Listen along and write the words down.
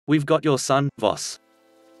We've got your son, Voss.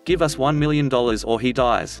 Give us $1 million or he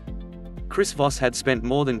dies. Chris Voss had spent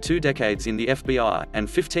more than 2 decades in the FBI, and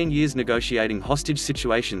 15 years negotiating hostage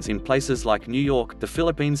situations in places like New York, the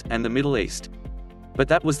Philippines, and the Middle East. But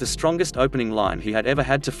that was the strongest opening line he had ever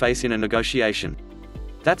had to face in a negotiation.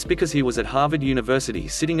 That's because he was at Harvard University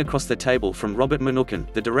sitting across the table from Robert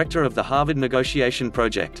Mnookin, the director of the Harvard Negotiation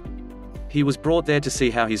Project. He was brought there to see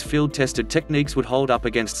how his field-tested techniques would hold up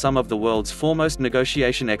against some of the world's foremost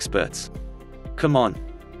negotiation experts. "Come on.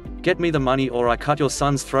 Get me the money or I cut your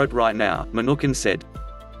son's throat right now," Mnookin said.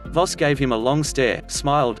 Voss gave him a long stare,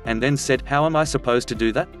 smiled, and then said, "How am I supposed to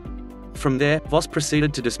do that?" From there, Voss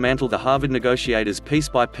proceeded to dismantle the Harvard negotiators piece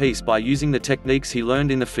by piece by using the techniques he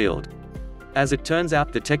learned in the field. As it turns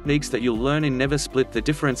out, the techniques that you'll learn in Never Split the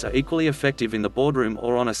Difference are equally effective in the boardroom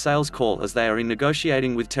or on a sales call as they are in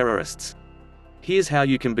negotiating with terrorists. Here's how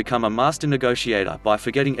you can become a master negotiator by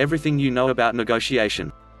forgetting everything you know about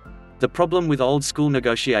negotiation. The problem with old-school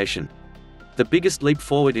negotiation. The biggest leap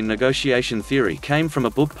forward in negotiation theory came from a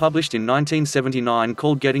book published in 1979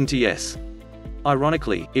 called Getting to Yes.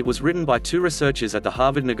 Ironically, it was written by 2 researchers at the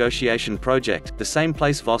Harvard Negotiation Project, the same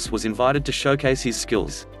place Voss was invited to showcase his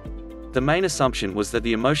skills. The main assumption was that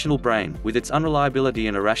the emotional brain, with its unreliability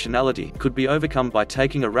and irrationality, could be overcome by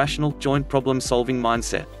taking a rational, joint problem-solving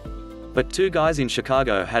mindset. But 2 guys in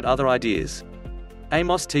Chicago had other ideas.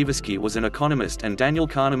 Amos Tversky was an economist and Daniel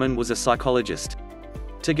Kahneman was a psychologist.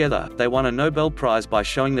 Together, they won a Nobel Prize by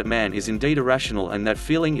showing that man is indeed irrational and that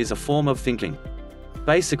feeling is a form of thinking.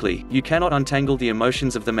 Basically, you cannot untangle the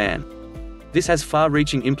emotions of the man. This has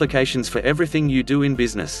far-reaching implications for everything you do in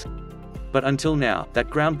business. But until now, that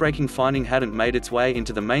groundbreaking finding hadn't made its way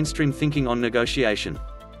into the mainstream thinking on negotiation.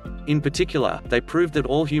 In particular, they proved that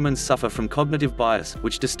all humans suffer from cognitive bias,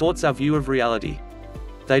 which distorts our view of reality.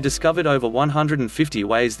 They discovered over 150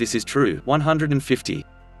 ways this is true. 150.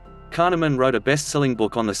 Kahneman wrote a best-selling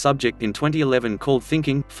book on the subject in 2011 called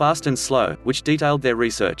Thinking, Fast and Slow, which detailed their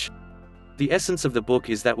research. The essence of the book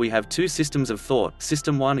is that we have 2 systems of thought.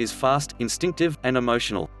 System 1 is fast, instinctive, and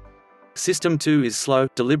emotional. System 2 is slow,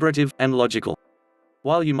 deliberative, and logical.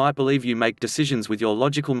 While you might believe you make decisions with your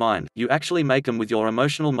logical mind, you actually make them with your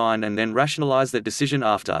emotional mind and then rationalize that decision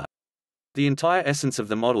after. The entire essence of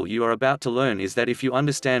the model you are about to learn is that if you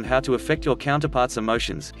understand how to affect your counterpart's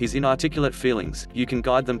emotions, his inarticulate feelings, you can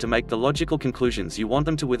guide them to make the logical conclusions you want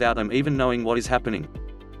them to without them even knowing what is happening.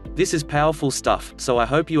 This is powerful stuff, so I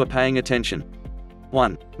hope you are paying attention.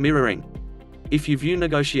 1. Mirroring. If you view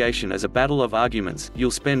negotiation as a battle of arguments, you'll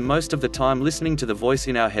spend most of the time listening to the voice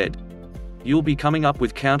in our head. You'll be coming up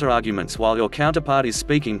with counter-arguments while your counterpart is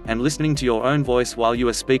speaking, and listening to your own voice while you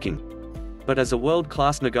are speaking. But as a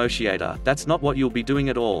world-class negotiator, that's not what you'll be doing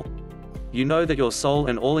at all. You know that your sole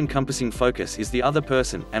and all-encompassing focus is the other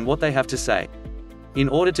person, and what they have to say. In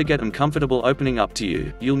order to get them comfortable opening up to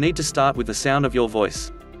you, you'll need to start with the sound of your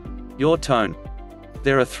voice. Your tone.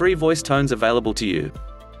 There are 3 voice tones available to you.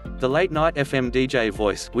 The late-night FM DJ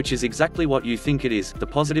voice, which is exactly what you think it is, the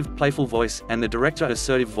positive, playful voice, and the director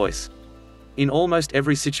assertive voice. In almost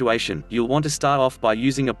every situation, you'll want to start off by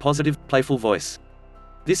using a positive, playful voice.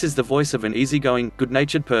 This is the voice of an easygoing,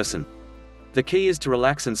 good-natured person. The key is to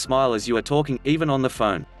relax and smile as you are talking, even on the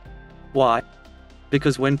phone. Why?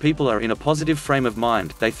 Because when people are in a positive frame of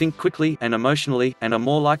mind, they think quickly and emotionally, and are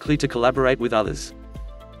more likely to collaborate with others.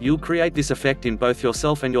 You'll create this effect in both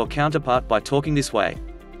yourself and your counterpart by talking this way.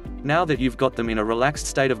 Now that you've got them in a relaxed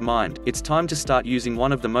state of mind, it's time to start using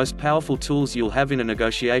one of the most powerful tools you'll have in a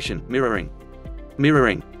negotiation: mirroring.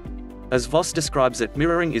 Mirroring. As Voss describes it,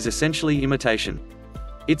 mirroring is essentially imitation.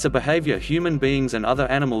 It's a behavior human beings and other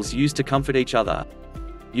animals use to comfort each other.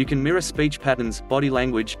 You can mirror speech patterns, body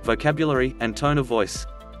language, vocabulary, and tone of voice.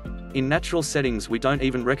 In natural settings we don't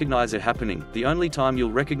even recognize it happening. The only time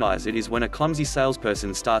you'll recognize it is when a clumsy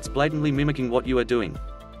salesperson starts blatantly mimicking what you are doing.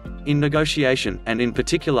 In negotiation, and in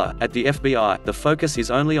particular, at the FBI, the focus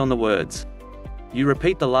is only on the words. You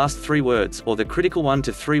repeat the last 3 words, or the critical 1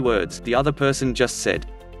 to 3 words, the other person just said.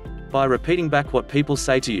 By repeating back what people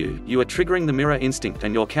say to you, you are triggering the mirror instinct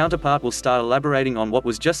and your counterpart will start elaborating on what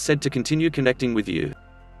was just said to continue connecting with you.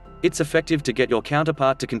 It's effective to get your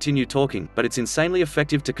counterpart to continue talking, but it's insanely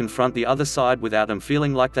effective to confront the other side without them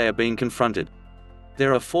feeling like they are being confronted.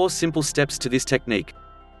 There are 4 simple steps to this technique.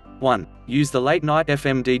 1. Use the late-night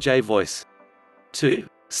FM DJ voice. 2.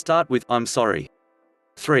 Start with, "I'm sorry."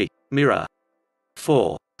 3. Mirror.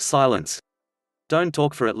 4. Silence. Don't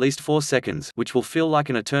talk for at least 4 seconds, which will feel like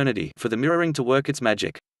an eternity, for the mirroring to work its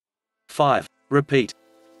magic. 5. Repeat.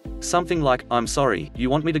 Something like, "I'm sorry,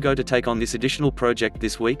 you want me to go to take on this additional project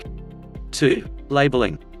this week?" 2.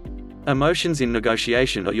 Labeling. Emotions in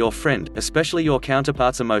negotiation are your friend, especially your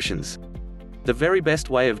counterpart's emotions. The very best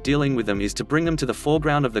way of dealing with them is to bring them to the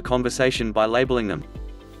foreground of the conversation by labeling them.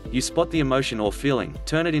 You spot the emotion or feeling,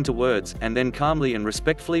 turn it into words, and then calmly and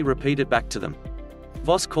respectfully repeat it back to them.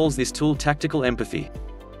 Voss calls this tool tactical empathy.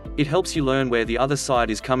 It helps you learn where the other side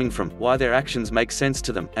is coming from, why their actions make sense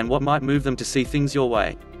to them, and what might move them to see things your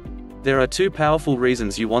way. There are two powerful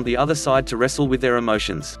reasons you want the other side to wrestle with their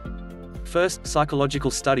emotions. First,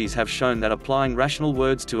 psychological studies have shown that applying rational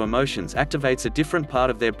words to emotions activates a different part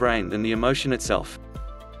of their brain than the emotion itself.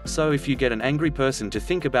 So if you get an angry person to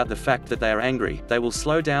think about the fact that they are angry, they will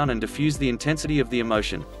slow down and diffuse the intensity of the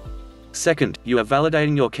emotion. Second, you are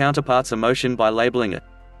validating your counterpart's emotion by labeling it.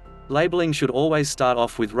 Labeling should always start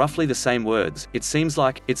off with roughly the same words: it seems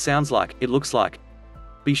like, it sounds like, it looks like.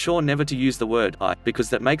 Be sure never to use the word I, because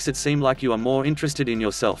that makes it seem like you are more interested in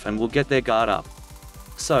yourself and will get their guard up.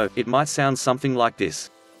 So, it might sound something like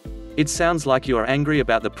this. It sounds like you are angry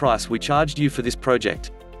about the price we charged you for this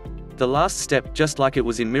project. The last step, just like it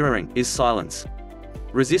was in mirroring, is silence.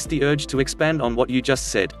 Resist the urge to expand on what you just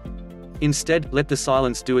said. Instead, let the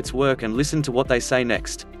silence do its work and listen to what they say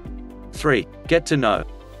next. 3. Get to know.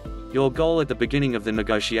 Your goal at the beginning of the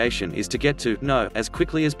negotiation is to get to know as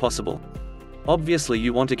quickly as possible. Obviously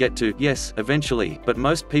you want to get to yes eventually, but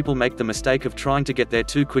most people make the mistake of trying to get there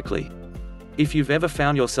too quickly. If you've ever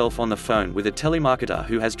found yourself on the phone with a telemarketer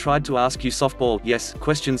who has tried to ask you softball yes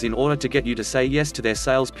questions in order to get you to say yes to their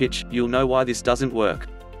sales pitch, you'll know why this doesn't work.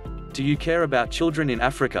 Do you care about children in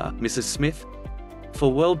Africa, Mrs. Smith?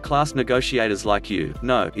 For world-class negotiators like you,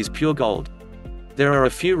 no is pure gold. There are a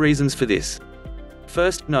few reasons for this.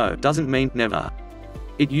 First, no doesn't mean never.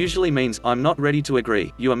 It usually means I'm not ready to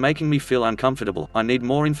agree, you are making me feel uncomfortable, I need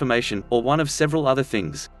more information, or one of several other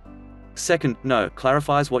things. Second, no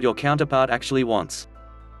clarifies what your counterpart actually wants.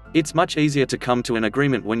 It's much easier to come to an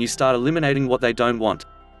agreement when you start eliminating what they don't want.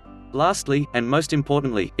 Lastly, and most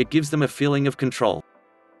importantly, it gives them a feeling of control.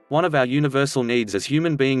 One of our universal needs as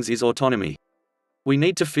human beings is autonomy. We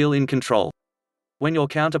need to feel in control. When your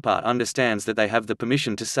counterpart understands that they have the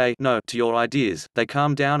permission to say no to your ideas, they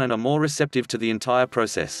calm down and are more receptive to the entire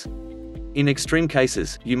process. In extreme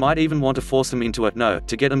cases, you might even want to force them into a no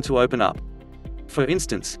to get them to open up. For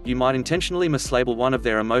instance, you might intentionally mislabel one of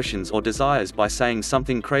their emotions or desires by saying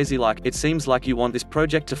something crazy like, it seems like you want this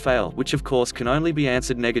project to fail, which of course can only be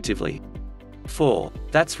answered negatively. 4.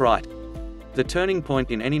 That's right. The turning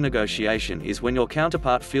point in any negotiation is when your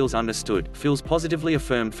counterpart feels understood, feels positively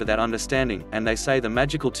affirmed for that understanding, and they say the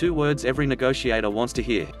magical 2 words every negotiator wants to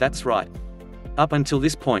hear, that's right. Up until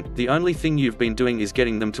this point, the only thing you've been doing is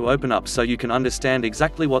getting them to open up so you can understand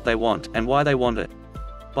exactly what they want, and why they want it.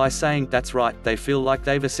 By saying, that's right, they feel like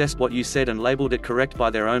they've assessed what you said and labeled it correct by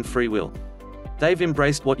their own free will. They've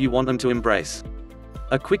embraced what you want them to embrace.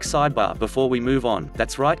 A quick sidebar before we move on,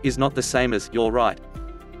 that's right is not the same as, you're right.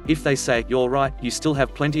 If they say, you're right, you still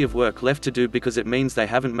have plenty of work left to do because it means they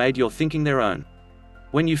haven't made your thinking their own.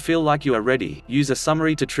 When you feel like you are ready, use a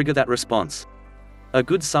summary to trigger that response. A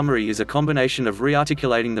good summary is a combination of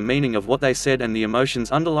re-articulating the meaning of what they said and the emotions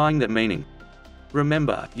underlying that meaning.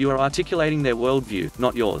 Remember, you are articulating their worldview,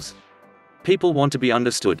 not yours. People want to be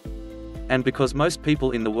understood. And because most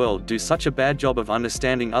people in the world do such a bad job of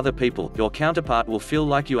understanding other people, your counterpart will feel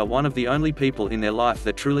like you are one of the only people in their life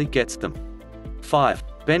that truly gets them. 5.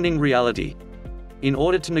 Bending reality. In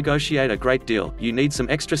order to negotiate a great deal, you need some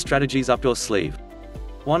extra strategies up your sleeve.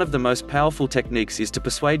 One of the most powerful techniques is to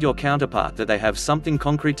persuade your counterpart that they have something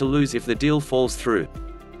concrete to lose if the deal falls through.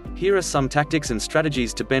 Here are some tactics and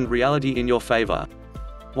strategies to bend reality in your favor.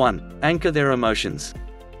 1. Anchor their emotions.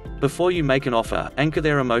 Before you make an offer, anchor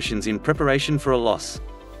their emotions in preparation for a loss.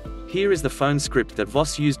 Here is the phone script that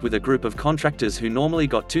Voss used with a group of contractors who normally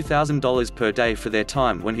got $2,000 per day for their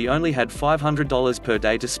time when he only had $500 per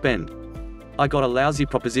day to spend. I got a lousy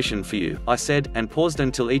proposition for you, I said, and paused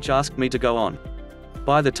until each asked me to go on.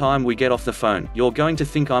 By the time we get off the phone, you're going to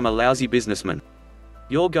think I'm a lousy businessman.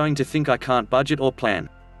 You're going to think I can't budget or plan.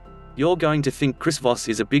 You're going to think Chris Voss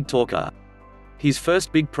is a big talker. His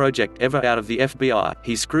first big project ever out of the FBI,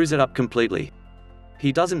 he screws it up completely.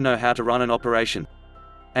 He doesn't know how to run an operation.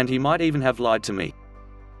 And he might even have lied to me.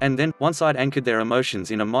 And then, once I'd anchored their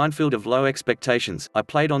emotions in a minefield of low expectations, I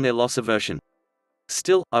played on their loss aversion.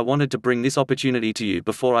 Still, I wanted to bring this opportunity to you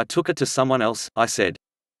before I took it to someone else, I said.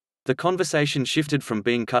 The conversation shifted from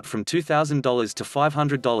being cut from $2,000 to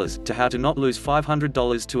 $500 to how to not lose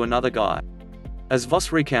 $500 to another guy. As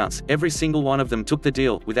Voss recounts, every single one of them took the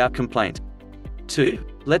deal, without complaint. 2.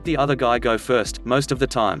 Let the other guy go first, most of the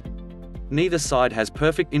time. Neither side has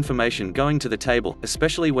perfect information going to the table,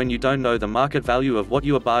 especially when you don't know the market value of what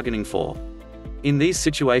you are bargaining for. In these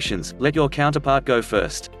situations, let your counterpart go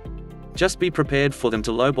first. Just be prepared for them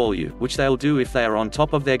to lowball you, which they'll do if they are on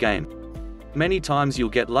top of their game. Many times you'll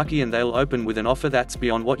get lucky and they'll open with an offer that's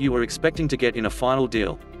beyond what you were expecting to get in a final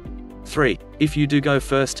deal. 3. If you do go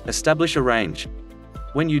first, establish a range.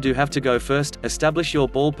 When you do have to go first, establish your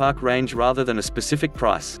ballpark range rather than a specific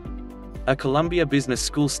price. A Columbia Business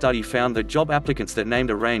School study found that job applicants that named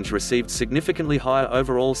a range received significantly higher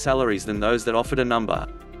overall salaries than those that offered a number.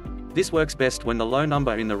 This works best when the low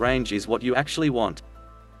number in the range is what you actually want.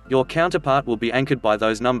 Your counterpart will be anchored by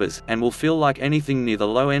those numbers, and will feel like anything near the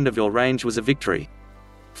low end of your range was a victory.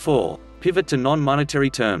 4. Pivot to non-monetary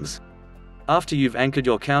terms. After you've anchored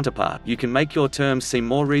your counterpart, you can make your terms seem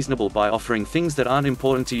more reasonable by offering things that aren't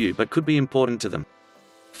important to you but could be important to them.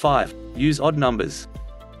 5. Use odd numbers.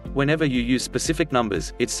 Whenever you use specific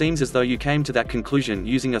numbers, it seems as though you came to that conclusion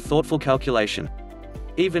using a thoughtful calculation.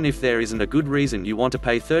 Even if there isn't a good reason you want to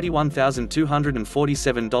pay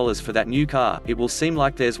 $31,247 for that new car, it will seem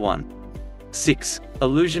like there's one. 6.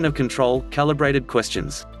 Illusion of control, calibrated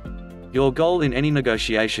questions. Your goal in any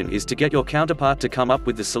negotiation is to get your counterpart to come up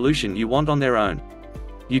with the solution you want on their own.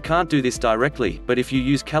 You can't do this directly, but if you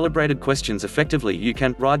use calibrated questions effectively, you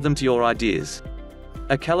can ride them to your ideas.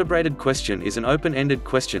 A calibrated question is an open-ended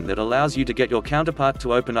question that allows you to get your counterpart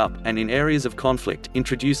to open up, and in areas of conflict,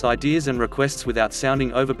 introduce ideas and requests without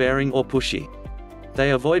sounding overbearing or pushy.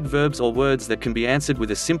 They avoid verbs or words that can be answered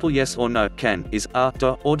with a simple yes or no, can, is, are,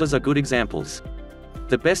 do, or does are good examples.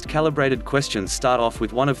 The best calibrated questions start off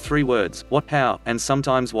with one of three words: what, how, and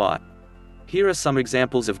sometimes why. Here are some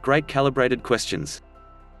examples of great calibrated questions.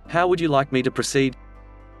 How would you like me to proceed?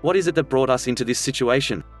 What is it that brought us into this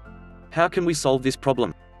situation? How can we solve this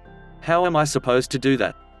problem? How am I supposed to do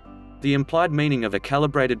that? The implied meaning of a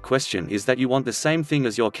calibrated question is that you want the same thing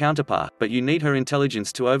as your counterpart, but you need her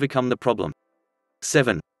intelligence to overcome the problem.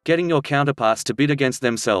 7. Getting your counterparts to bid against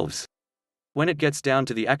themselves. When it gets down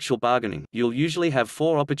to the actual bargaining, you'll usually have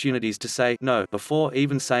 4 opportunities to say no before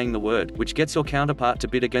even saying the word, which gets your counterpart to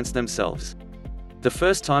bid against themselves. The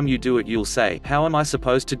first time you do it, you'll say, "How am I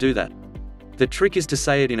supposed to do that?" The trick is to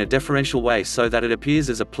say it in a deferential way so that it appears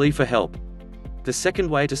as a plea for help. The second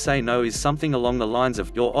way to say no is something along the lines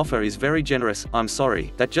of, "Your offer is very generous, I'm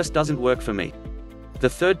sorry, that just doesn't work for me." The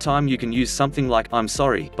third time you can use something like, "I'm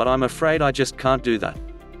sorry, but I'm afraid I just can't do that."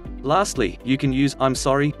 Lastly, you can use, "I'm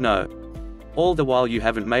sorry, no." All the while you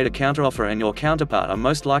haven't made a counteroffer, and your counterpart are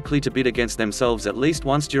most likely to bid against themselves at least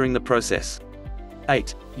once during the process.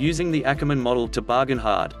 8. Using the acronym model to bargain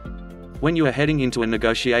hard. When you are heading into a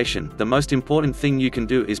negotiation, the most important thing you can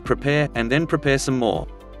do is prepare, and then prepare some more.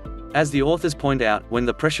 As the authors point out, when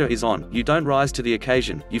the pressure is on, you don't rise to the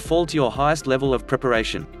occasion, you fall to your highest level of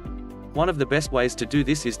preparation. One of the best ways to do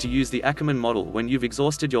this is to use the acronym model when you've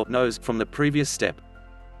exhausted your no's from the previous step.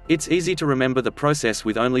 It's easy to remember the process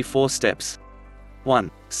with only 4 steps.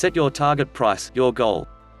 1. Set your target price, your goal.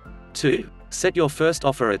 2. Set your first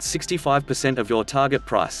offer at 65% of your target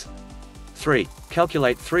price. 3.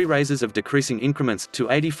 Calculate 3 raises of decreasing increments to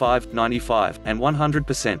 85, 95, and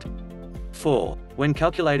 100%. 4. When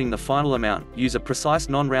calculating the final amount, use a precise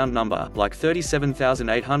non-round number, like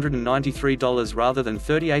 $37,893 rather than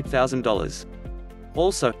 $38,000.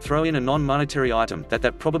 Also, throw in a non-monetary item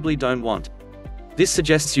that probably don't want. This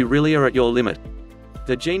suggests you really are at your limit.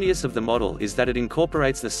 The genius of the model is that it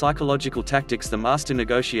incorporates the psychological tactics the master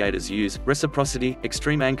negotiators use: reciprocity,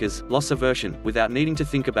 extreme anchors, loss aversion, without needing to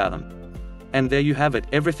think about them. And there you have it,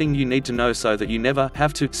 everything you need to know so that you never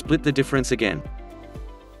have to split the difference again.